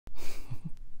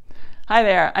Hi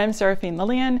there, I'm Seraphine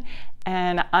Lillian,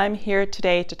 and I'm here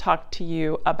today to talk to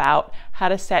you about how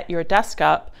to set your desk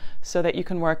up so that you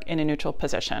can work in a neutral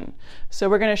position. So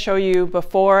we're going to show you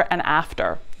before and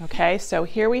after. Okay, so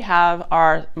here we have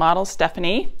our model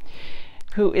Stephanie,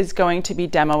 who is going to be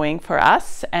demoing for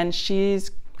us, and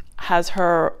has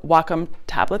her Wacom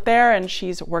tablet there, and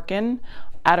she's working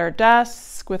at her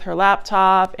desk with her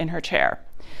laptop in her chair.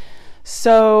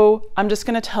 So I'm just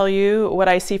going to tell you what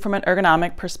I see from an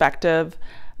ergonomic perspective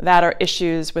that are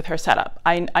issues with her setup.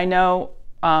 I know,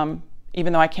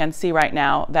 even though I can't see right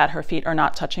now, that her feet are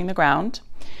not touching the ground.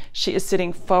 She is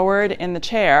sitting forward in the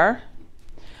chair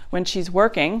when she's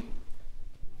working,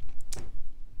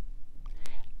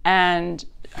 and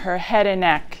her head and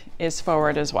neck is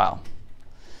forward as well.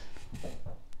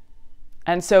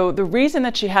 And so the reason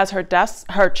that she has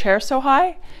her chair so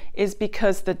high is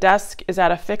because the desk is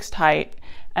at a fixed height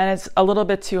and it's a little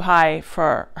bit too high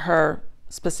for her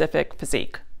specific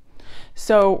physique.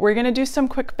 So we're going to do some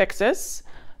quick fixes.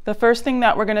 The first thing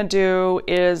that we're going to do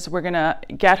is we're going to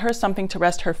get her something to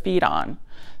rest her feet on.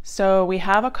 So we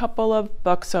have a couple of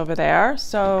books over there.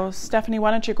 So Stephanie,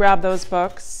 why don't you grab those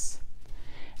books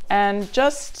and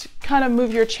just kind of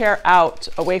move your chair out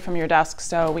away from your desk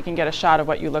so we can get a shot of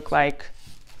what you look like.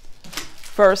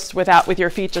 First, with your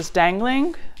feet just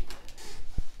dangling.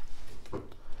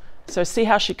 So see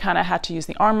how she kind of had to use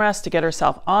the armrest to get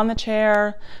herself on the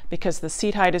chair because the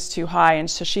seat height is too high, and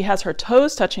so she has her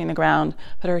toes touching the ground,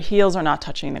 but her heels are not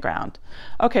touching the ground.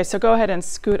 Okay, so go ahead and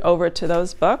scoot over to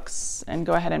those books and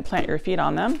go ahead and plant your feet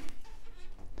on them.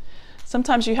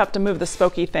 Sometimes you have to move the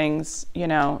spokey things, you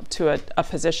know, to a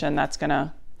position that's going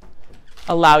to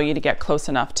allow you to get close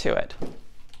enough to it.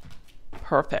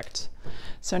 Perfect.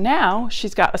 So now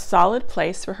she's got a solid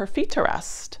place for her feet to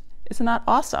rest. Isn't that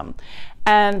awesome?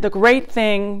 And the great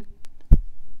thing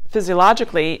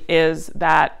physiologically is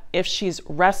that if she's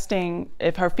resting,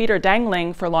 if her feet are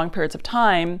dangling for long periods of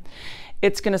time,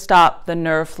 it's going to stop the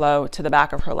nerve flow to the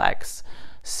back of her legs.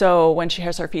 So when she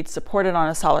has her feet supported on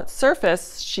a solid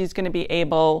surface, she's going to be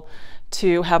able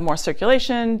to have more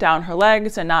circulation down her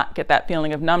legs and not get that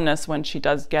feeling of numbness when she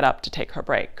does get up to take her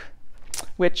break,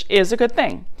 which is a good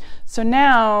thing. So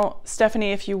now,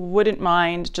 Stephanie, if you wouldn't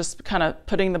mind just kind of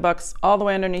putting the books all the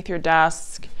way underneath your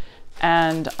desk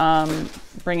and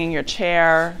bringing your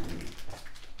chair,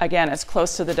 again, as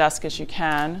close to the desk as you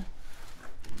can.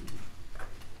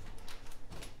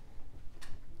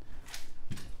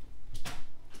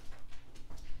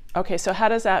 Okay, so how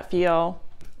does that feel?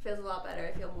 It feels a lot better.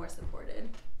 I feel more supported.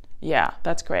 Yeah,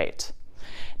 that's great.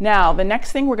 Now, the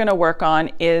next thing we're going to work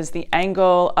on is the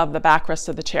angle of the backrest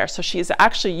of the chair. So she's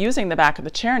actually using the back of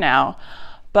the chair now,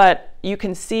 but you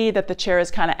can see that the chair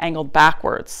is kind of angled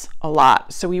backwards a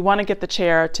lot. So we want to get the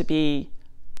chair to be,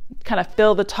 kind of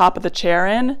fill the top of the chair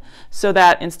in so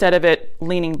that instead of it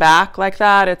leaning back like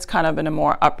that, it's kind of in a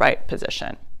more upright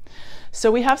position. So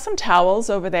we have some towels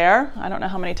over there. I don't know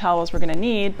how many towels we're going to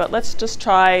need, but let's just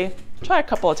try a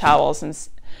couple of towels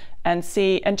and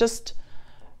see, and just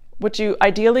what you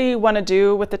ideally want to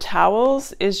do with the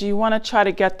towels is you want to try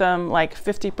to get them like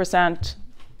 50%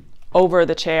 over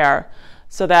the chair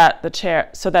so that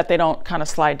they don't kind of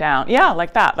slide down. Yeah,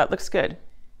 like that. That looks good.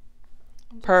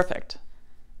 Perfect.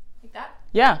 Like that?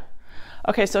 Yeah.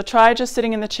 Okay, so try just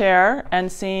sitting in the chair and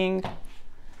seeing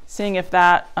if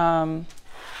that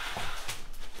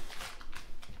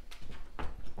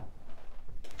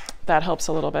that helps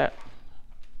a little bit.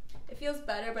 It feels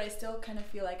better, but I still kind of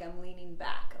feel like I'm leaning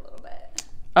back a little bit.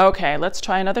 Okay, let's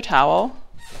try another towel.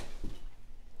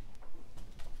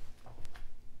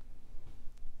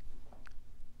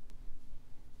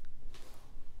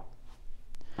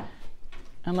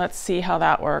 And let's see how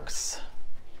that works.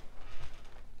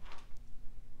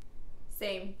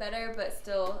 Same, better, but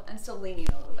I'm still leaning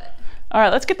a little bit. All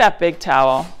right, let's get that big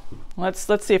towel. Let's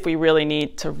see if we really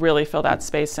need to really fill that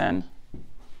space in.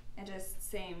 And just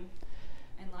same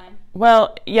in line?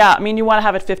 Well, yeah, I mean, you want to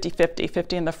have it 50-50,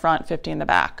 50 in the front, 50 in the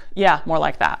back. Yeah, more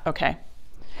like that, okay.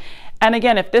 And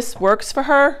again, if this works for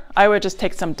her, I would just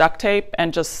take some duct tape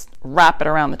and just wrap it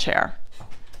around the chair.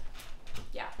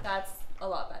 Yeah, that's a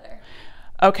lot better.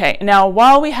 Okay, now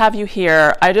while we have you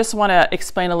here, I just want to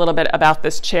explain a little bit about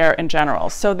this chair in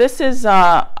general. So this is,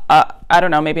 I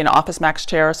don't know, maybe an Office Max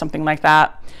chair or something like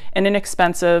that, an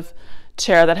inexpensive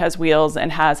chair that has wheels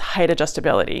and has height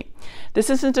adjustability.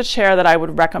 This isn't a chair that I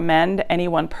would recommend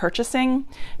anyone purchasing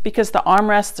because the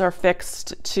armrests are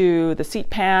fixed to the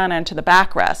seat pan and to the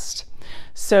backrest.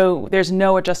 So there's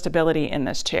no adjustability in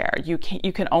this chair. You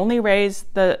can only raise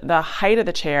the height of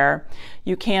the chair.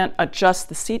 You can't adjust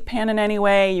the seat pan in any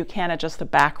way. You can't adjust the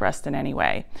backrest in any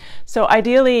way. So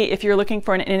ideally, if you're looking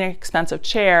for an inexpensive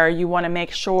chair, you want to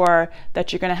make sure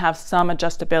that you're going to have some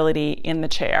adjustability in the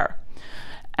chair,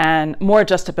 and more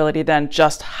adjustability than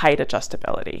just height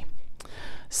adjustability.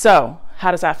 So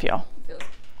how does that feel?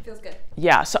 Feels good.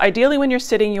 Yeah, so ideally when you're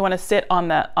sitting, you want to sit on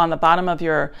the bottom of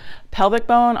your pelvic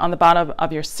bone, on the bottom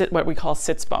of your what we call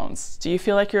sits bones. Do you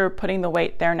feel like you're putting the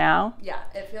weight there now? Yeah,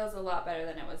 it feels a lot better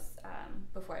than it was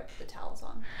before I put the towels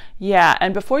on. Yeah,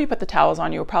 and before you put the towels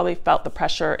on, you probably felt the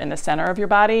pressure in the center of your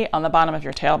body on the bottom of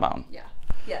your tailbone. Yeah,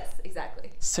 yes, exactly.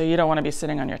 So you don't want to be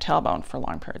sitting on your tailbone for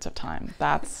long periods of time.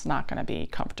 That's not going to be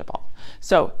comfortable.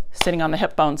 So sitting on the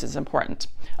hip bones is important.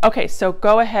 Okay, so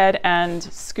go ahead and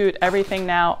scoot everything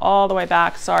now all the way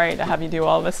back. Sorry to have you do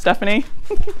all this, Stephanie.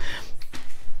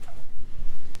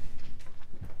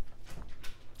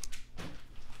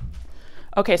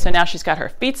 Okay, so now she's got her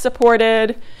feet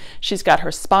supported. She's got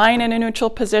her spine in a neutral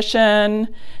position.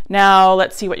 Now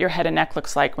let's see what your head and neck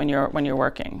looks like when you're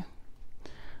working.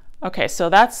 Okay, so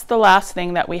that's the last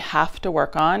thing that we have to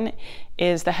work on,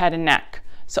 is the head and neck.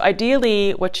 So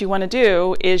ideally, what you want to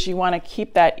do is you want to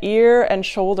keep that ear and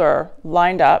shoulder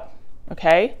lined up,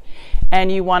 okay?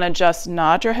 And you want to just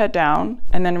nod your head down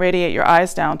and then radiate your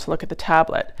eyes down to look at the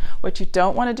tablet. What you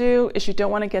don't want to do is you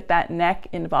don't want to get that neck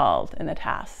involved in the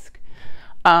task,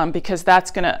 because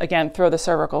that's going to, again, throw the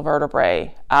cervical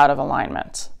vertebrae out of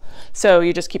alignment. So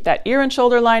you just keep that ear and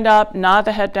shoulder lined up, nod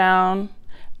the head down,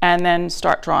 and then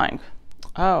start drawing.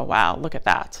 Oh, wow, look at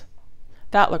that.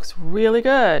 That looks really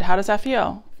good. How does that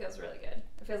feel? It feels really good.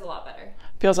 It feels a lot better.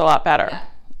 Feels a lot better.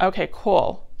 Yeah. Okay,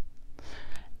 cool.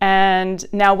 And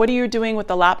now what are you doing with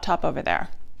the laptop over there?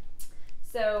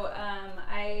 So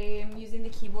I'm using the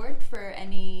keyboard for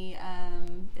any,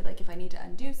 like if I need to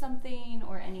undo something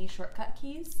or any shortcut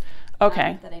keys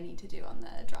Okay. that I need to do on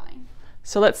the drawing.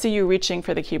 So let's see you reaching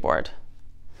for the keyboard.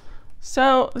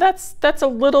 So that's a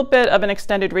little bit of an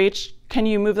extended reach. Can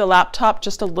you move the laptop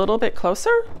just a little bit closer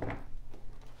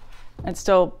and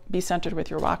still be centered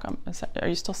with your Wacom? Are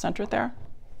you still centered there?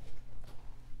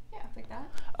 Yeah, like that.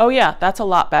 Oh yeah, that's a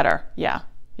lot better. Yeah,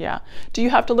 yeah. Do you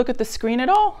have to look at the screen at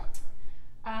all?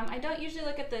 I don't usually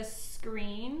look at the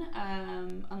screen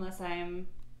unless I'm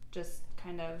just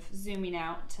kind of zooming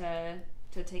out to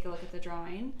take a look at the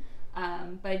drawing.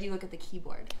 But I do look at the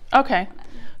keyboard. Okay,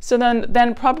 so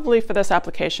then probably for this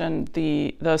application,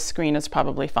 the screen is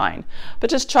probably fine. But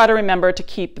just try to remember to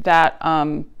keep that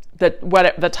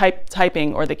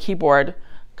typing or the keyboard,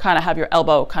 kind of have your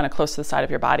elbow kind of close to the side of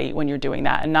your body when you're doing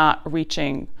that, and not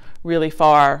reaching really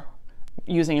far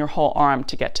using your whole arm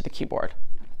to get to the keyboard.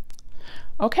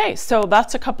 Okay, so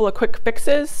that's a couple of quick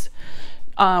fixes.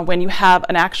 When you have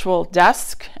an actual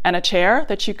desk and a chair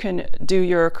that you can do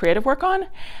your creative work on.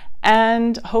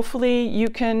 And hopefully you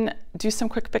can do some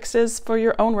quick fixes for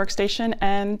your own workstation.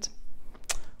 And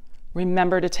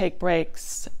remember to take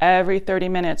breaks. Every 30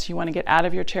 minutes, you want to get out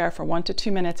of your chair for 1 to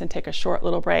 2 minutes and take a short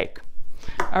little break.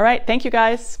 All right, thank you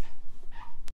guys.